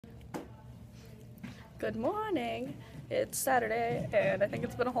Good morning! It's Saturday, and I think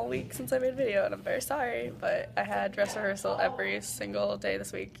it's been a whole week since I made a video, and I'm very sorry, but I had dress rehearsal every single day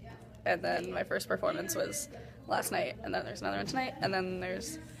this week, and then my first performance was last night, and then there's another one tonight, and then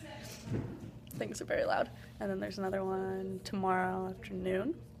there's... things are very loud. And then there's another one tomorrow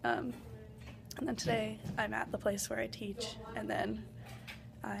afternoon, and then today I'm at the place where I teach, and then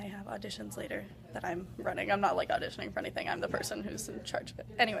I have auditions later that I'm running. I'm not like auditioning for anything, I'm the person who's in charge of it.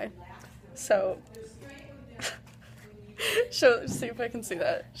 Anyway, so... see if I can see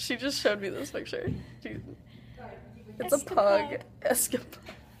that. She just showed me this picture. It's a pug. Escapade.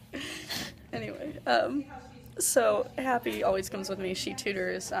 Anyway, so Happy always comes with me. She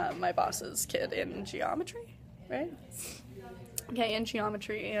tutors my boss's kid in geometry, right? Okay, in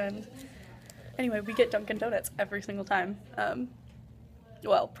geometry, and anyway, we get Dunkin Donuts every single time.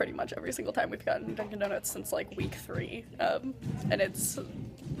 Well, pretty much every single time we've gotten Dunkin Donuts since like week 3, and it's,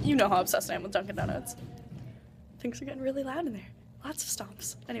 you know how obsessed I am with Dunkin Donuts. Things are getting really loud in there. Lots of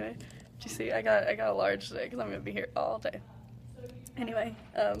stomps. Anyway, do you see? I got a large today because I'm gonna be here all day. Anyway,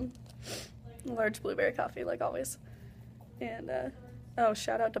 large blueberry coffee like always. And oh,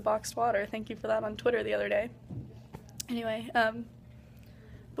 shout out to Boxed Water. Thank you for that on Twitter the other day. Anyway,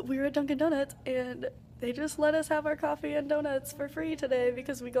 but we were at Dunkin Donuts and they just let us have our coffee and donuts for free today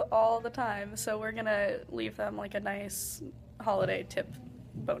because we go all the time. So we're gonna leave them like a nice holiday tip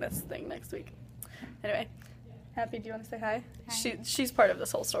bonus thing next week. Anyway. Happy, do you want to say hi? Hi. She's part of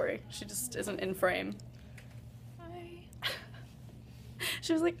this whole story. She just isn't in frame. Hi.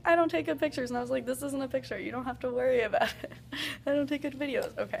 She was like, I don't take good pictures. And I was like, this isn't a picture. You don't have to worry about it. I don't take good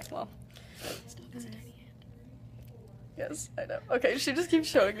videos. Okay, well. Yes, I know. Okay, she just keeps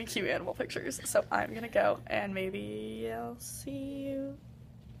showing me cute animal pictures. So I'm going to go and maybe I'll see you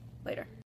later.